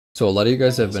So a lot of you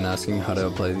guys have been asking how to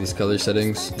apply these color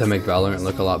settings to make Valorant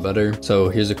look a lot better. So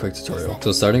here's a quick tutorial.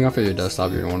 So starting off at your desktop,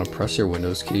 you're going to want to press your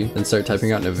Windows key, then start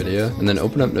typing out NVIDIA, and then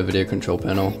open up NVIDIA control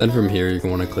panel. Then from here, you're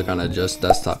going to want to click on adjust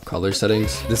desktop color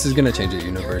settings. This is going to change it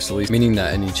universally, meaning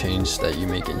that any change that you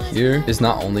make in here is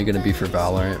not only going to be for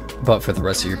Valorant, but for the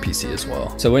rest of your PC as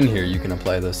well. So in here, you can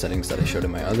apply those settings that I showed in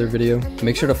my other video.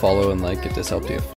 Make sure to follow and like if this helped you.